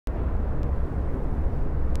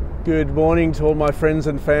Good morning to all my friends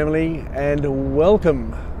and family, and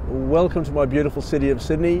welcome to my beautiful city of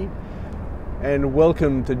Sydney, and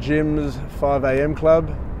welcome to Jim's 5 a.m.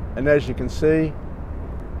 club. And as you can see,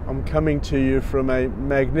 I'm coming to you from a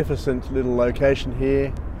magnificent little location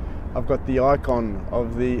here. I've got the icon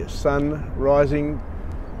of the sun rising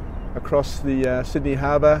across the Sydney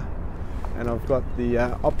Harbour, and I've got the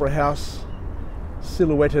Opera House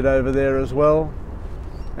silhouetted over there as well.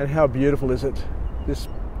 And how beautiful is it? This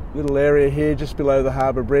little area here just below the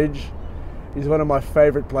harbour bridge is one of my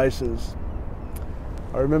favourite places.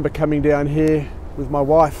 I remember coming down here with my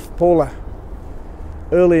wife Paula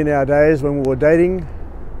early in our days when we were dating,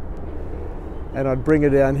 and I'd bring her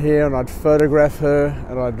down here and I'd photograph her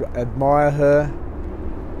and I'd admire her,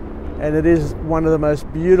 and it is one of the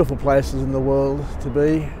most beautiful places in the world to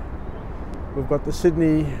be. We've got the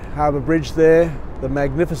Sydney Harbour Bridge there, the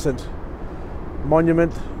magnificent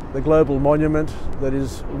monument, the global monument that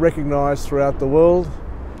is recognised throughout the world.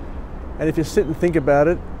 And if you sit and think about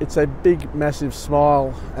it, it's a big, massive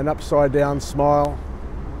smile, an upside down smile.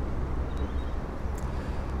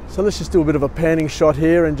 So let's just do a bit of a panning shot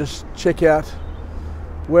here and just check out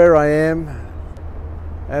where I am.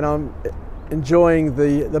 And I'm enjoying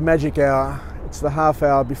the magic hour. It's the half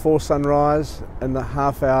hour before sunrise and the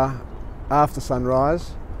half hour after sunrise,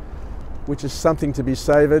 which is something to be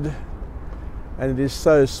savoured. And it is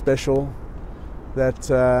so special that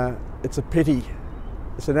it's a pity,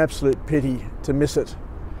 it's an absolute pity to miss it.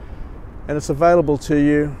 And it's available to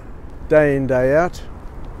you day in, day out,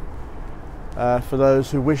 for those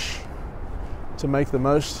who wish to make the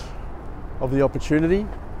most of the opportunity.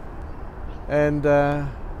 And now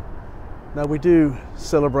we do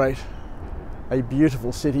celebrate a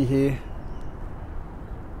beautiful city here,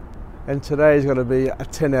 and today is going to be a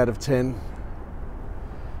 10 out of 10.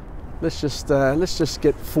 Let's just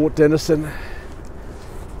get Fort Denison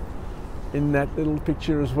in that little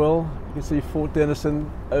picture as well. You can see Fort Denison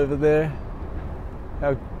over there.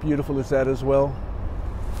 How beautiful is that as well?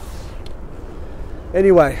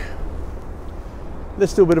 Anyway,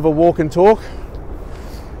 let's do a bit of a walk and talk.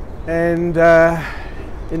 And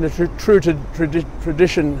in the true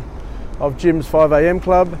tradition of Jim's 5 a.m.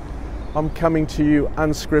 club, I'm coming to you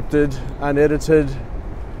unscripted, unedited,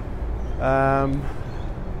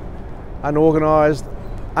 unorganised,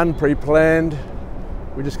 unpre-planned.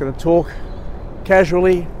 We're just going to talk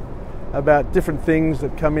casually about different things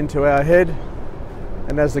that come into our head.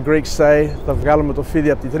 And as the Greeks say,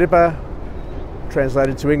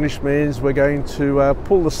 translated to English means we're going to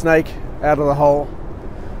pull the snake out of the hole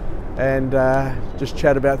and just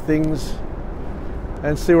chat about things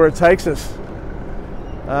and see where it takes us.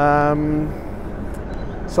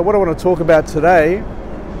 So what I want to talk about today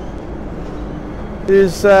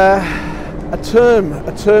is a term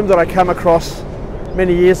that I come across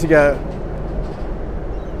many years ago.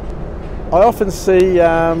 I often see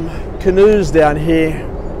canoes down here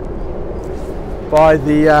by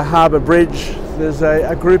the harbour bridge. There's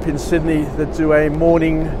a group in Sydney that do a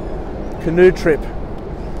morning canoe trip.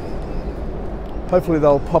 Hopefully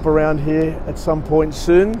they'll pop around here at some point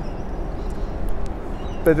soon,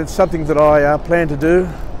 but it's something that I plan to do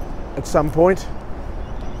at some point,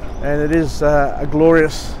 and it is a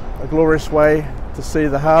glorious way to see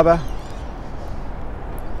the harbour.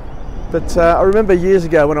 But I remember years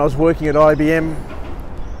ago when I was working at IBM,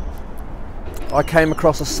 I came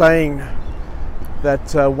across a saying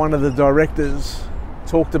that one of the directors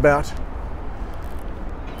talked about,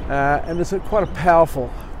 and it's quite a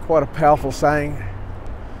powerful saying.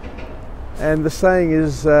 And the saying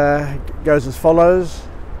goes as follows.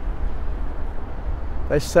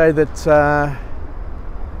 They say that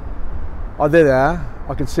oh, there they are.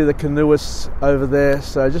 I can see the canoeists over there.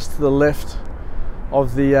 So just to the left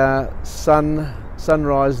of the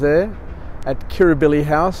sunrise there at Kirribilli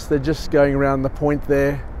House. They're just going around the point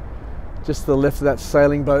there, just to the left of that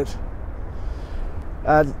sailing boat.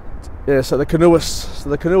 Yeah, so the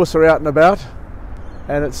canoeists are out and about,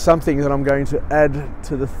 and it's something that I'm going to add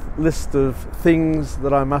to the list of things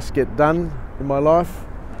that I must get done in my life,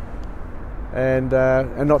 and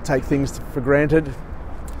not take things for granted.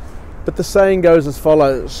 But the saying goes as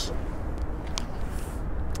follows: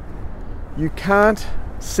 you can't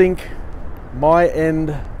sink my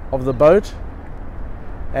end of the boat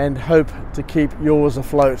and hope to keep yours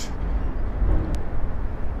afloat.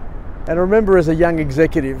 And I remember as a young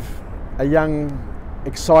executive, a young,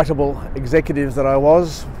 excitable executive that I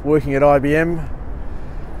was, working at IBM,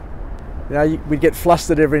 you know, we'd get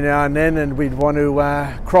flustered every now and then, and we'd want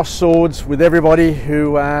to cross swords with everybody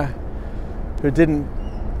who didn't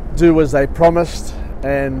do as they promised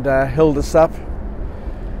and held us up.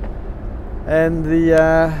 And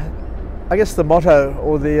I guess the motto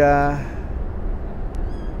or the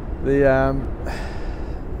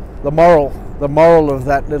moral of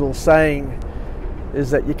that little saying is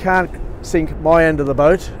that you can't sink my end of the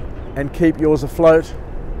boat and keep yours afloat,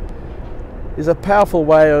 is a powerful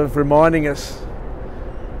way of reminding us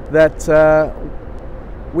that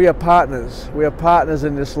we are partners. We are partners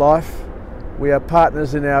in this life. We are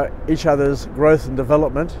partners in each other's growth and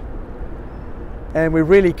development, and we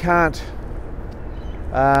really can't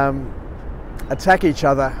attack each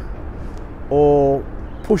other or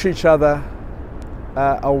push each other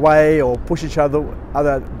away or push each other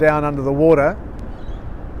down under the water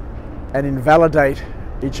and invalidate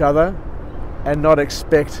each other and not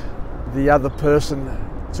expect the other person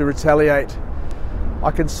to retaliate.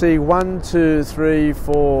 I can see 1, 2, 3,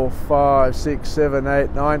 4, 5, 6, 7,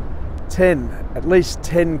 8, 9, 10, at least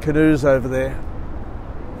 10 canoes over there.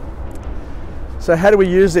 So how do we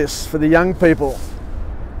use this for the young people?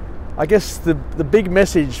 I guess the big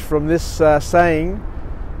message from this saying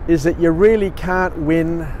is that you really can't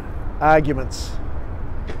win arguments.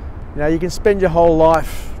 You know, you can spend your whole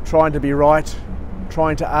life trying to be right,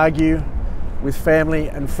 trying to argue with family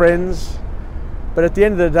and friends, but at the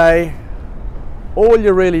end of the day, all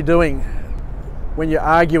you're really doing when you're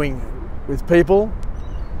arguing with people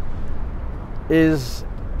is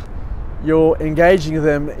you're engaging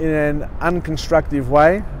them in an unconstructive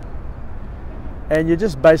way, and you're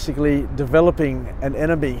just basically developing an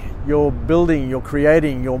enemy. You're building, you're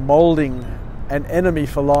creating, you're molding an enemy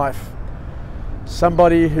for life.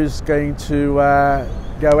 Somebody who's going to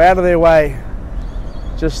go out of their way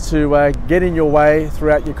just to get in your way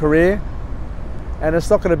throughout your career, and it's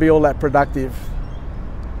not going to be all that productive.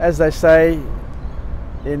 As they say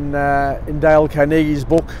in Dale Carnegie's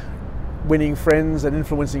book, Winning Friends and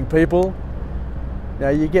Influencing People, now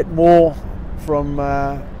you get more from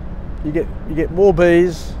you get more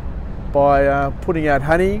bees by putting out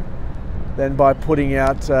honey than by putting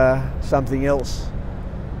out something else.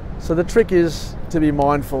 So the trick is to be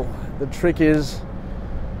mindful. The trick is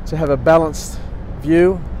to have a balanced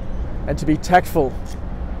view and to be tactful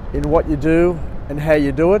in what you do and how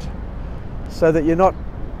you do it, so that you're not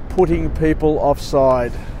putting people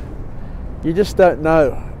offside. You just don't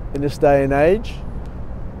know in this day and age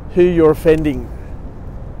who you're offending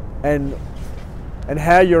and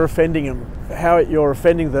how you're offending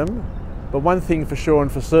them, But one thing for sure and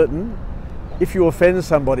for certain, if you offend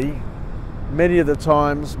somebody, many of the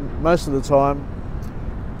times, most of the time,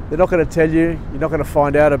 they're not going to tell you, you're not going to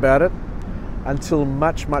find out about it until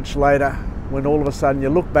much, much later, when all of a sudden you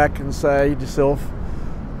look back and say to yourself,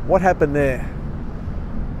 what happened there?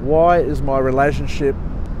 Why is my relationship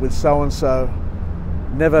with so-and-so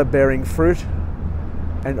never bearing fruit?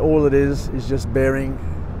 And all it is just bearing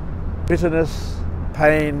bitterness,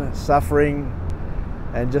 pain, suffering,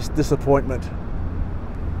 and just disappointment.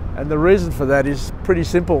 And the reason for that is pretty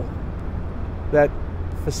simple, that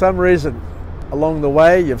for some reason along the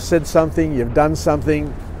way you've said something, you've done something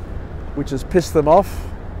which has pissed them off,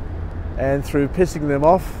 and through pissing them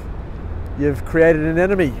off you've created an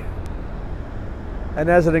enemy. And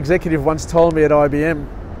as an executive once told me at IBM,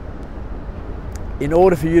 in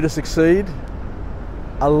order for you to succeed,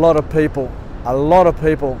 a lot of people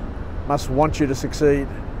must want you to succeed.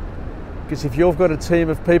 Because if you've got a team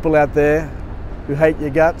of people out there who hate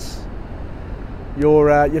your guts,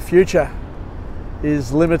 your future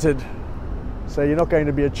is limited. So you're not going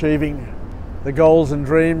to be achieving the goals and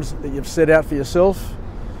dreams that you've set out for yourself,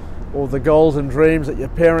 or the goals and dreams that your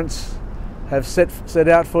parents have set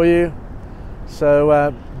out for you.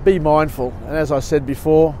 So be mindful. And as I said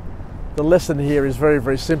before, the lesson here is very,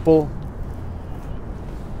 very simple.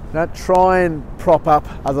 Now, try and prop up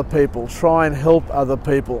other people. Try and help other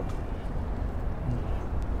people.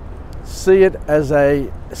 See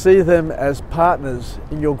them as partners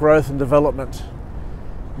in your growth and development.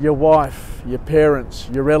 Your wife, your parents,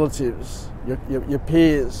 your relatives, your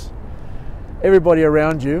peers, everybody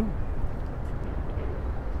around you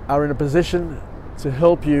are in a position to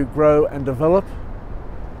help you grow and develop.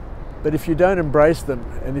 But if you don't embrace them,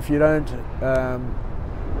 and if you don't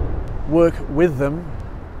work with them,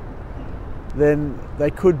 then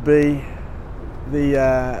they could be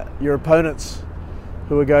your opponents,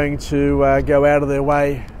 who are going to go out of their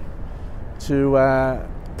way to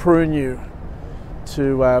prune you,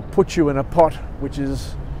 to put you in a pot which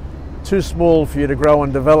is too small for you to grow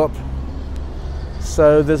and develop.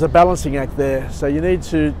 So there's a balancing act there. So you need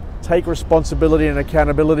to take responsibility and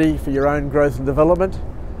accountability for your own growth and development,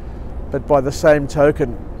 but by the same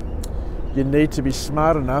token, you need to be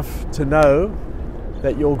smart enough to know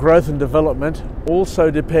that your growth and development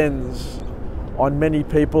also depends on many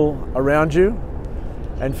people around you,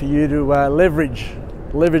 and for you to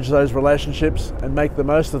leverage those relationships and make the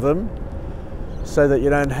most of them, so that you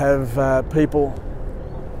don't have people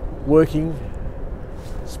working,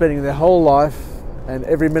 spending their whole life and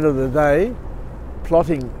every minute of the day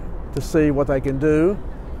plotting to see what they can do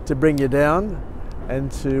to bring you down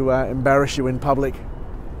and to embarrass you in public.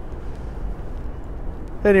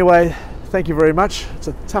 Anyway, thank you very much. It's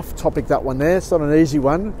a tough topic, that one there. It's not an easy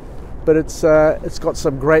one, but it's got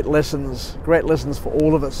some great lessons for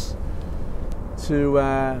all of us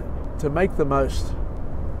to make the most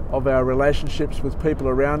of our relationships with people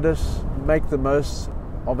around us, make the most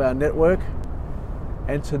of our network,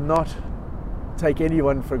 and to not take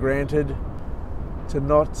anyone for granted, to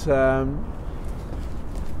not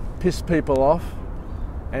piss people off,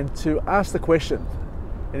 and to ask the question.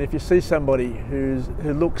 And if you see somebody who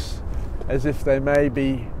looks as if they may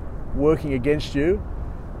be working against you,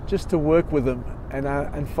 just to work with them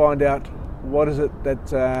and find out what is it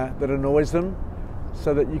that annoys them,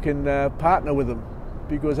 so that you can partner with them.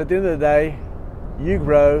 Because at the end of the day, you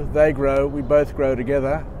grow, they grow, we both grow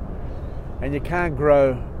together, and you can't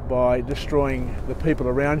grow by destroying the people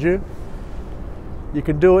around you. You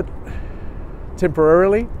can do it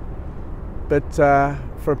temporarily, but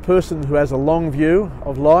for a person who has a long view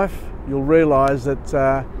of life, you'll realise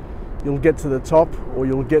that you'll get to the top, or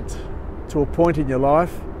you'll get to a point in your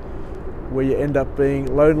life where you end up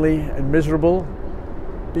being lonely and miserable,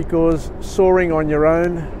 because soaring on your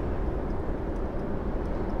own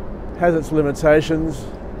has its limitations,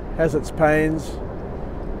 has its pains,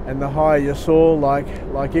 and the higher you soar,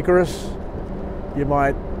 like Icarus, you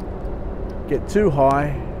might get too high,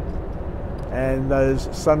 and those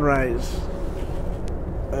sun rays,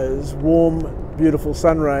 those warm, beautiful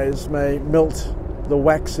sun rays, may melt the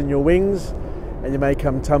wax in your wings, and you may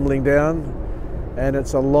come tumbling down, and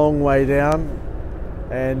it's a long way down.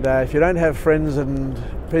 And if you don't have friends and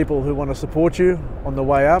people who want to support you on the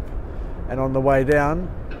way up and on the way down,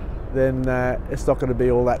 then it's not going to be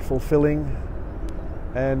all that fulfilling,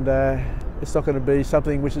 and it's not going to be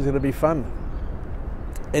something which is going to be fun.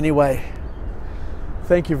 Anyway,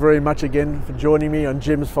 thank you very much again for joining me on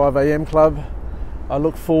Jim's 5am Club. I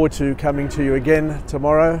look forward to coming to you again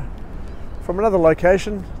tomorrow from another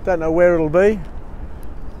location. Don't know where it'll be,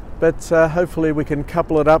 but hopefully we can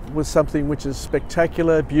couple it up with something which is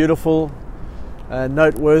spectacular, beautiful,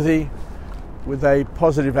 noteworthy, with a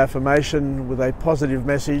positive affirmation, with a positive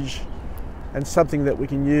message, and something that we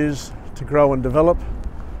can use to grow and develop,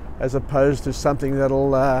 as opposed to something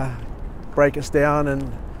that'll break us down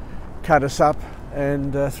and cut us up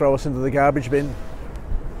and throw us into the garbage bin.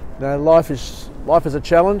 Now, life is a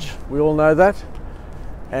challenge. We all know that,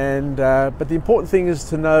 and but the important thing is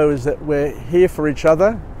to know is that we're here for each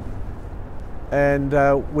other, and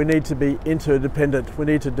we need to be interdependent. We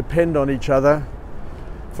need to depend on each other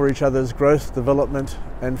for each other's growth, development,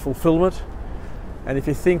 and fulfillment. And if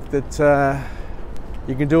you think that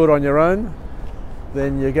you can do it on your own,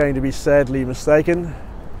 then you're going to be sadly mistaken,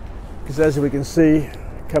 because as we can see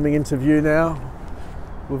coming into view now,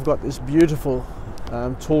 we've got this beautiful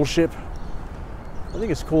tall ship. I think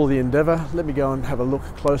it's called the Endeavour. Let me go and have a look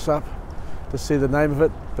close up to see the name of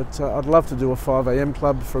it, but I'd love to do a 5am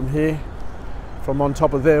club from here, from on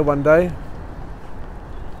top of there one day.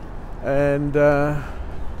 And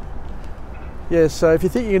yeah, so if you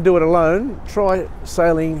think you can do it alone, try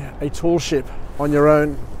sailing a tall ship on your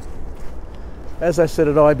own. As I said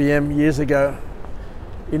at IBM years ago,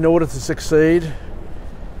 in order to succeed,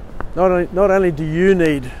 not only do you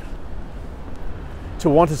need to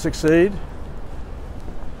want to succeed,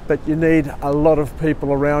 but you need a lot of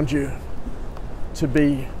people around you to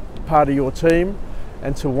be part of your team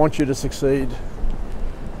and to want you to succeed.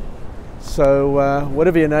 So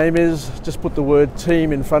whatever your name is, just put the word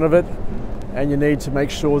team in front of it, and you need to make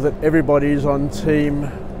sure that everybody's on team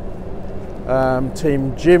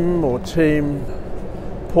Jim, or team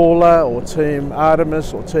Paula, or team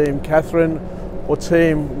Artemis, or team Catherine, or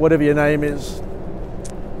team whatever your name is.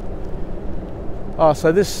 Oh,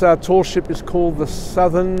 so this tall ship is called the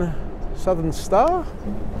Southern Star.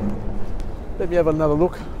 Let me have another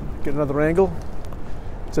look, get another angle.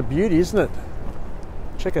 It's a beauty, isn't it?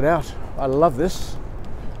 Check it out. I love this.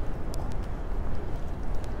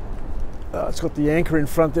 It's got the anchor in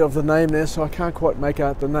front there of the name there, so I can't quite make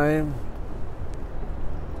out the name.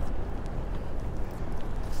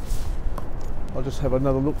 I'll just have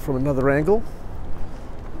another look from another angle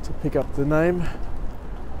to pick up the name.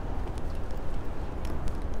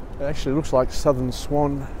 It actually looks like Southern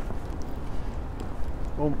Swan.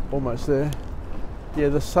 Almost there. Yeah,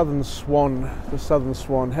 the Southern Swan. The Southern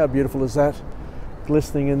Swan. How beautiful is that?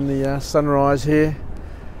 Glistening in the sunrise here.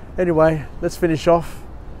 Anyway, let's finish off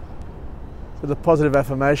with a positive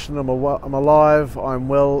affirmation. I'm alive, I'm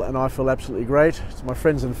well, and I feel absolutely great. To my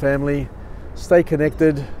friends and family, stay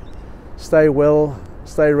connected, stay well,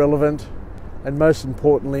 stay relevant, and most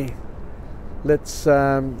importantly, let's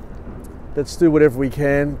do whatever we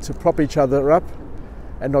can to prop each other up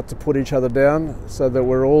and not to put each other down, so that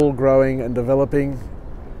we're all growing and developing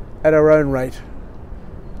at our own rate.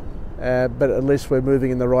 But at least we're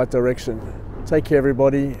moving in the right direction. Take care,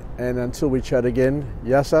 everybody, and until we chat again,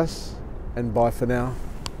 yasas, and bye for now.